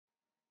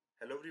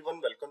Hello everyone,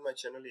 welcome to my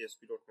channel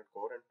ASP.NET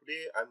Core, and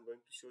today I'm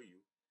going to show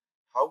you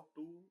how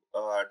to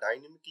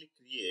dynamically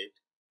create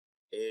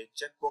a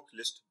checkbox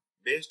list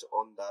based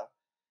on the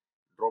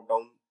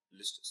drop-down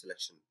list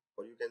selection,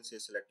 or you can say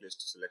select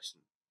list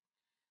selection.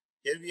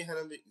 Here we have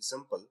an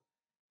example,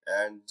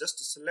 and just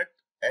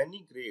select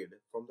any grade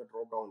from the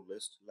drop-down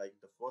list,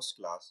 like the first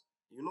class.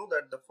 You know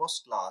that the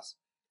first class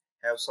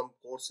have some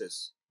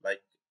courses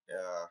like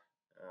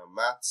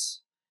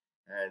maths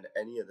and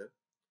any other.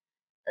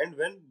 And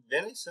when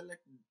I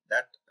select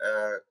that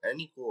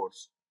any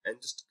course and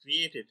just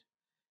create it,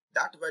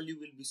 that value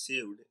will be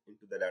saved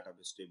into the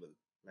database table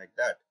like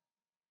that.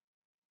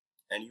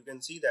 And you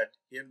can see that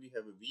here we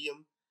have a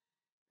VM,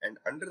 and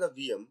under the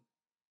VM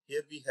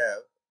here we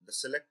have the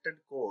selected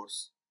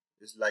course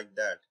is like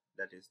that,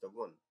 that is the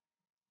one.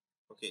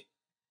 Okay,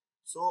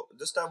 so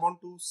just I want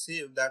to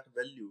save that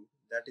value,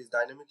 that is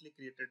dynamically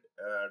created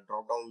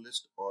drop down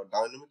list or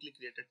dynamically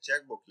created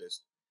checkbox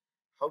list.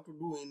 How to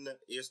do in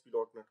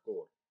ASP.NET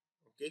Core?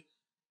 Okay,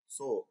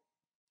 so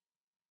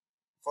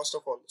first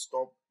of all,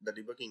 stop the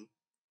debugging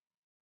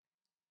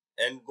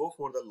and go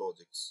for the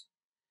logics.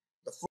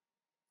 The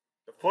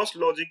first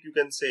logic you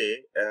can say,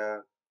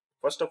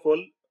 first of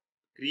all,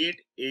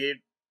 create a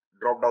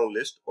drop down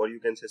list, or you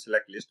can say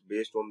select list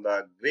based on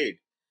the grade.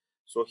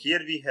 So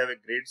here we have a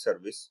grade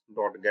service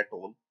dot get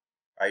all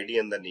ID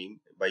and the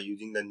name by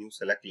using the new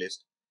select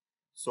list.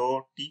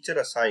 So teacher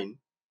assign,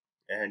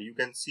 and you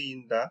can see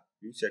in the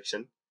view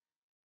section,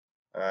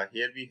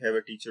 here we have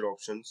a teacher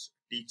options,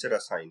 teacher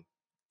assign,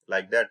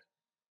 like that.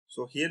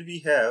 So here we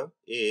have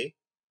a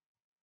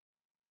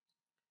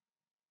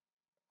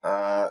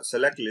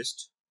select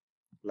list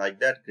like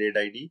that, grade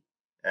ID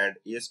and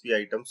ASP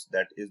items,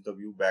 that is the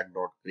view back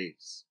dot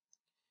grades,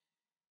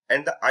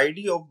 and the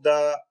ID of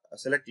the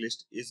select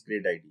list is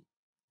grade ID.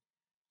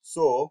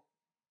 So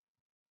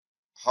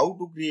how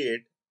to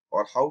create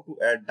or how to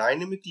add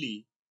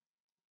dynamically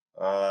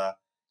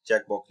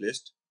checkbox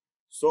list?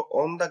 So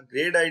on the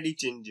grade ID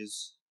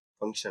changes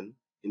function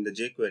in the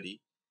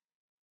jQuery,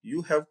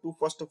 you have to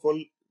first of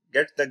all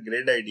get the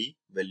grade ID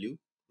value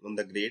on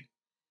the grade,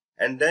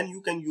 and then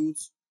you can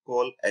use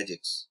call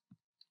AJAX.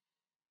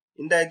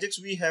 In the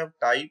AJAX we have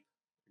type,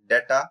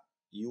 data,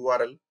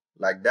 URL,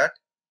 like that.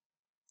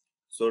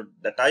 So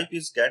the type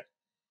is get,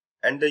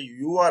 and the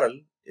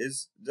URL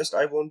is just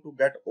I want to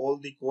get all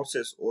the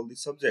courses, all the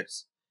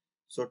subjects.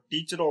 So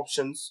teacher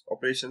options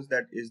operations,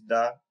 that is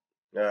the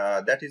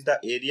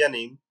area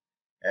name,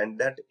 and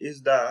that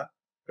is the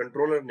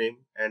controller name,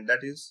 and that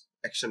is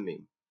action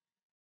name.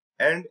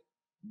 And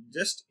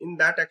just in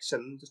that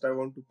action, just I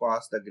want to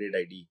pass the grade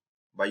ID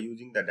by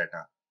using the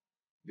data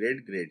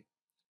grade.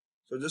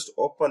 So just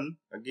open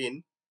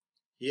again.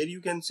 Here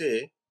you can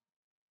say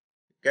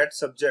get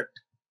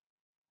subject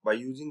by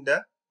using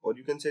the, or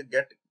you can say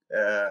get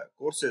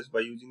courses by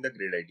using the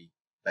grade ID,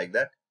 like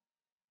that.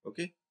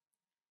 Okay,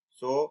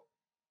 so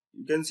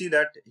you can see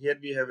that here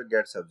we have a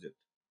get subject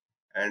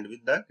and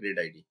with the grade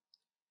ID.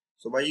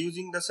 So by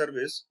using the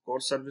service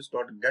course service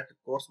dot get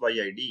course by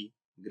ID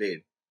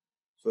grade,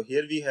 so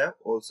here we have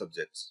all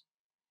subjects,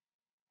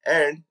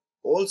 and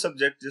all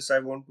subjects just I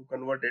want to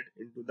convert it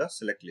into the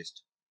select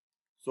list.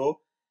 So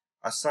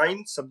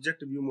assign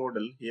subject view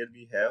model, here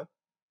we have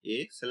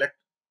a select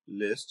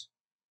list,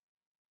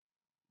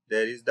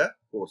 there is the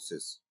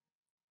courses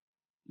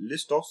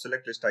list of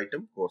select list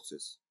item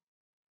courses.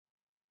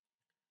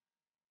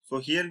 So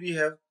here we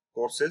have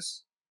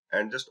courses,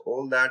 and just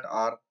all that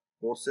are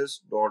courses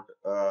dot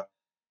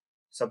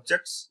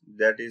subjects,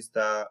 that is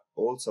the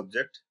all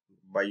subject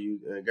by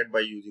get by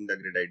using the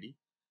grid ID.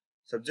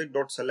 Subject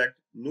dot select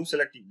new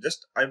select,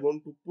 just I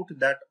want to put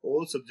that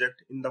all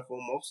subject in the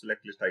form of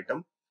select list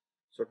item.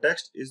 So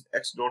text is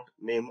x dot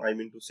name, I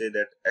mean to say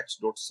that x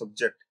dot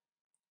subject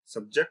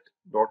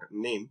dot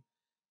name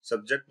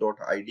subject dot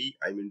ID,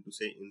 I mean to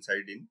say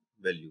inside in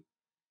value,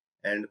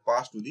 and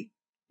pass to the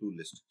to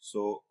list.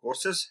 So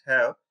courses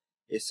have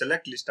a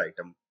select list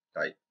item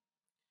type,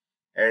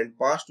 and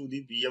pass to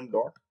the VM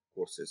dot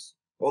courses.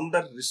 On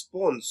the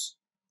response,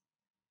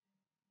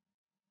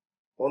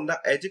 on the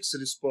AJAX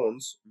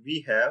response,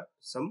 we have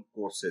some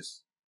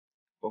courses.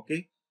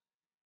 Okay,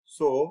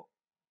 so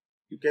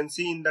you can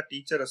see in the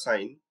teacher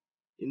assign,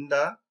 in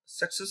the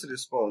success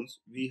response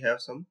we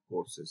have some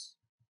courses.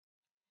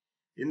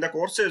 In the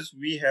courses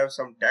we have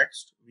some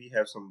text, we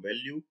have some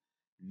value,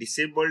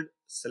 disabled,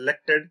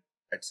 selected,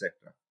 etc.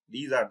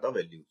 These are the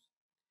values.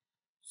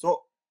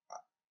 So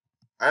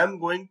I am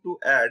going to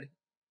add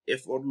a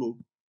for loop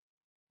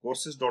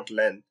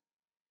courses.length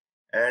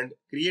and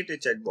create a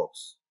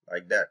checkbox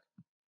like that.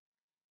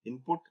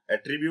 Input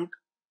attribute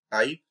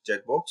type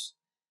checkbox,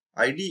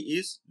 ID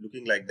is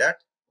looking like that,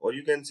 or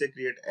you can say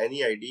create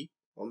any ID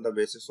on the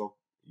basis of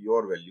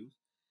your values.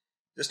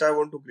 Just I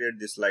want to create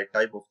this like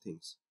type of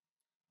things,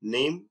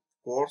 name,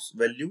 course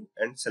value,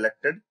 and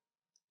selected,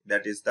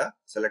 that is the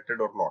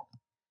selected or not,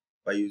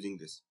 by using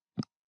this.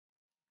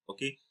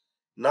 Okay,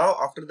 now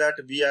after that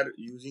we are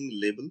using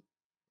label,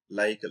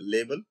 like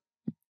label,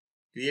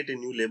 create a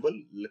new label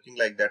looking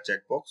like that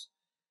checkbox.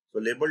 So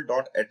label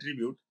dot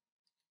attribute,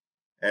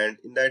 And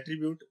in the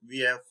attribute we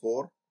have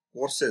 4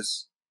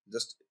 courses,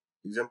 just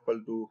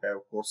example to have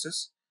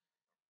courses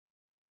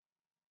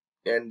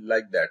and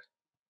like that.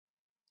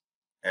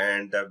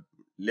 And the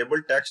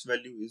label text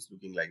value is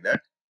looking like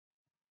that.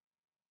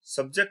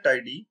 Subject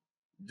ID,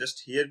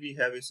 just here we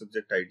have a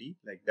subject ID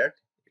like that.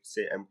 It's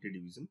a empty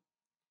division.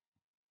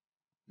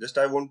 Just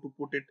I want to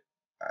put it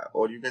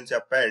or you can say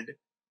append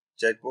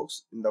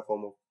checkbox in the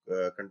form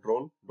of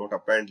control dot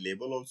append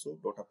label also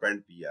dot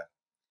append PR.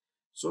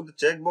 So the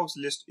checkbox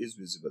list is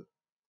visible.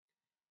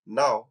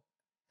 Now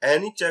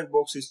any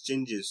checkbox is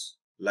changes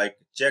like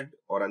checked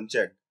or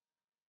unchecked,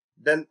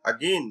 then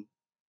again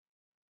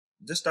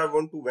just I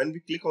want to, when we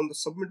click on the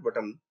submit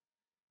button,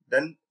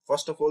 then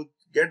first of all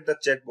get the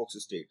checkbox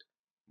state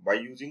by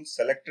using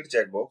selected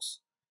checkbox.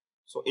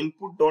 So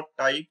input dot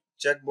type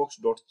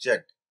checkbox dot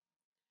checked,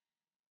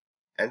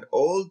 and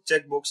all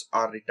checkbox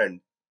are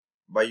returned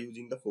by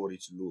using the for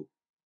each loop.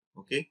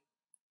 Okay,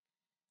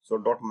 so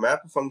dot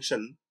map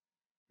function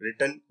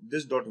return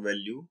this dot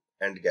value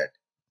and get.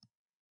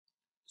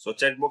 So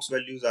checkbox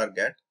values are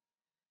get,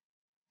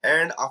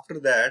 and after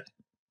that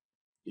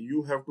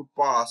you have to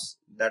pass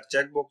that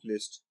checkbox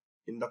list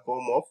in the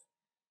form of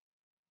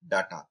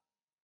data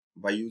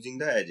by using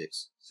the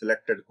AJAX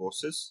selected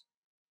courses.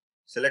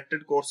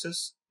 Selected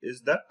courses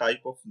is the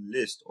type of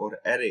list or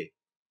array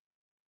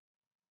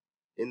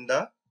in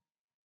the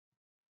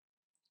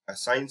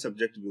assign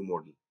subject view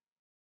model,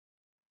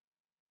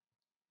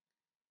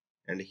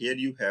 and here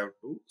you have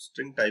to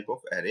string type of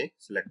array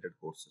selected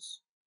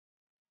courses.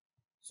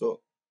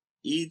 So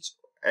each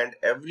and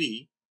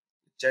every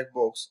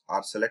checkbox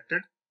are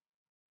selected.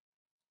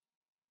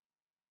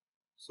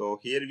 So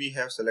here we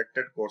have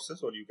selected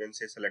courses, or you can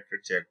say selected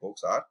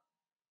checkbox are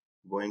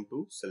going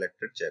to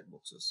selected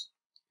checkboxes.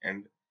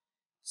 And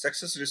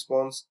success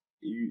response,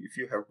 if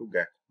you have to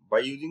get by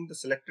using the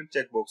selected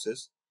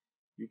checkboxes,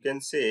 you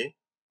can say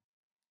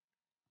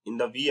in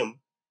the VM,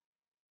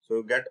 so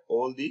you get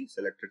all the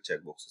selected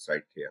checkboxes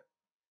right here.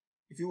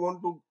 If you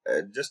want to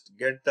just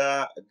get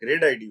the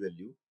grade ID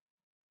value,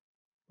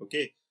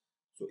 okay,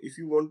 so if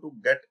you want to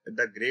get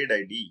the grade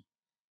ID,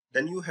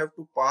 then you have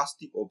to pass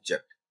the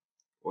object,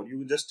 or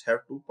you just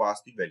have to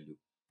pass the value.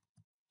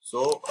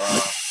 So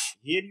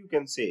here you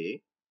can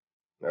say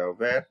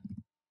where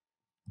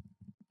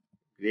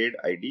grade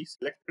ID,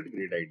 selected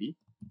grade ID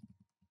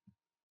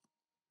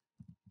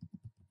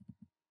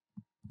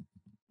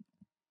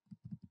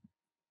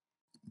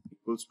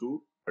equals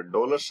to a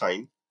dollar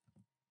sign.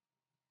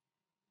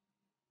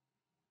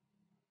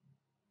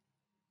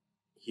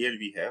 Here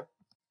we have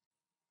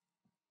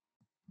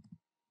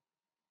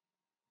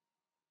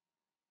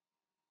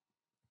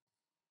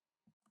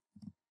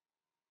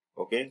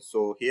okay,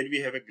 so here we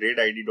have a grade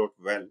ID dot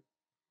val.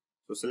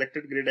 So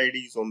selected grade ID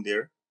is on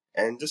there,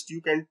 and just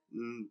you can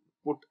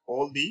put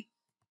all the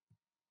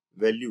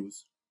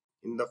values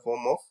in the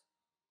form of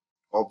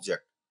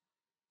object.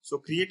 So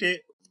create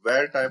a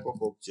var type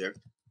of object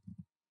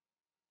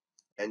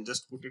and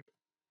just put it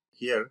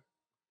here,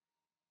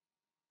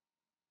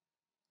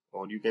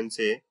 or you can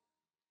say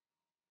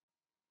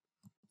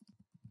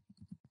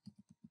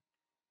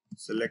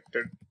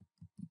selected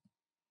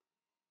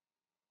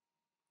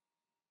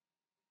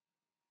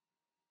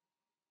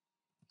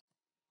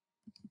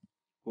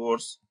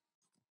course.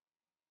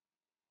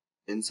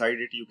 Inside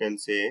it you can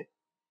say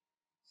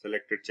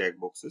selected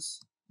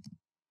checkboxes,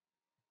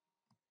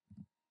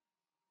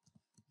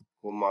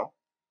 comma,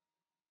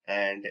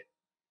 and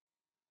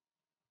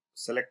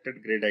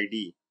selected grade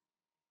ID,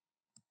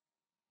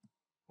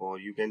 or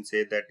you can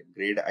say that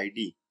grade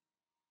ID.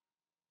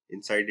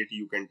 Inside it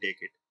you can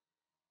take it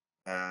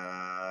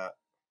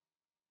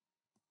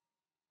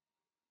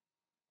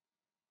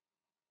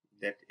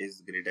that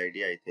is grade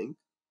ID, I think.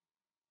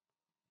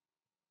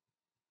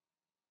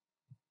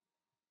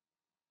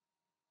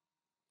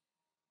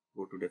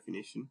 Go to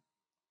definition,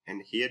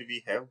 and here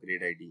we have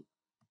grade ID.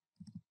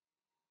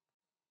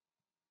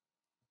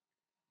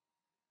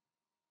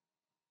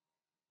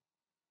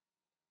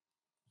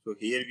 So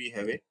here we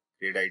have a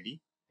grade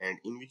ID, and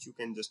in which you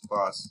can just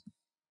pass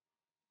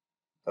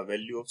the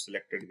value of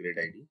selected grade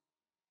ID.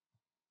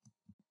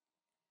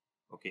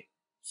 Okay,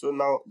 so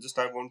now just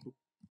I want to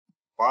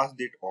pass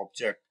that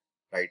object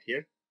right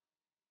here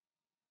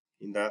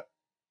in the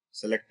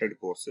selected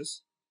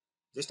courses.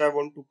 Just I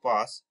want to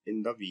pass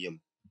in the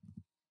VM.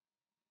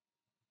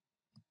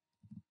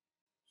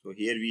 So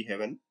here we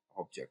have an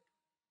object.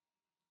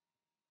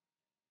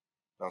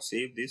 Now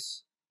save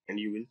this and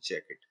you will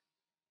check it.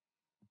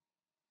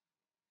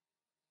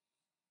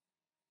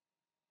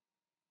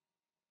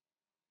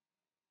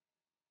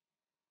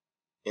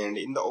 And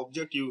in the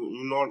object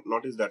you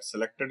notice that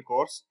selected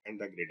course and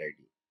the grade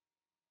ID.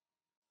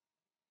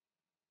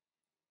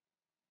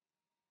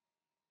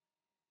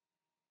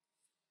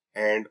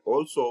 And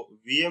also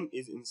VM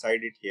is inside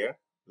it here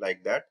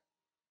like that.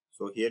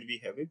 So here we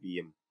have a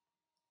VM.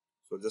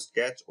 So just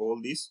catch all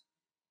these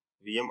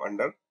VM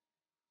under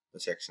the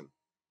section.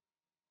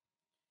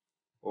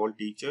 All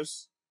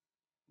teachers,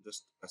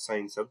 just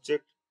assign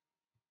subject,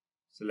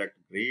 select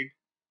grade,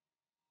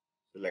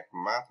 select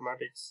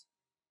mathematics,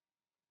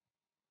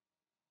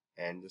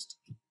 and just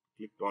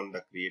clicked on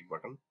the create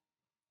button.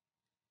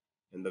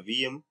 And the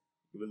VM,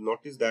 you will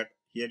notice that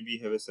here we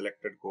have a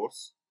selected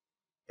course,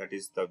 that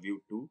is the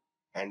view 2,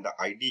 and the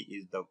ID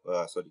is the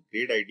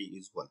grade ID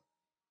is 1.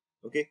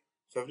 Okay,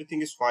 so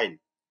everything is fine.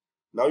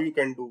 Now you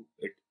can do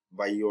it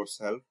by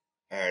yourself.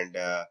 And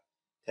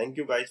thank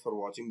you guys for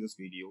watching this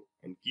video,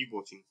 and keep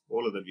watching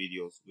all other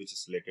videos which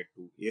is related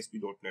to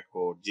ASP.NET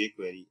Core,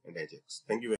 jQuery and AJAX. Thank you.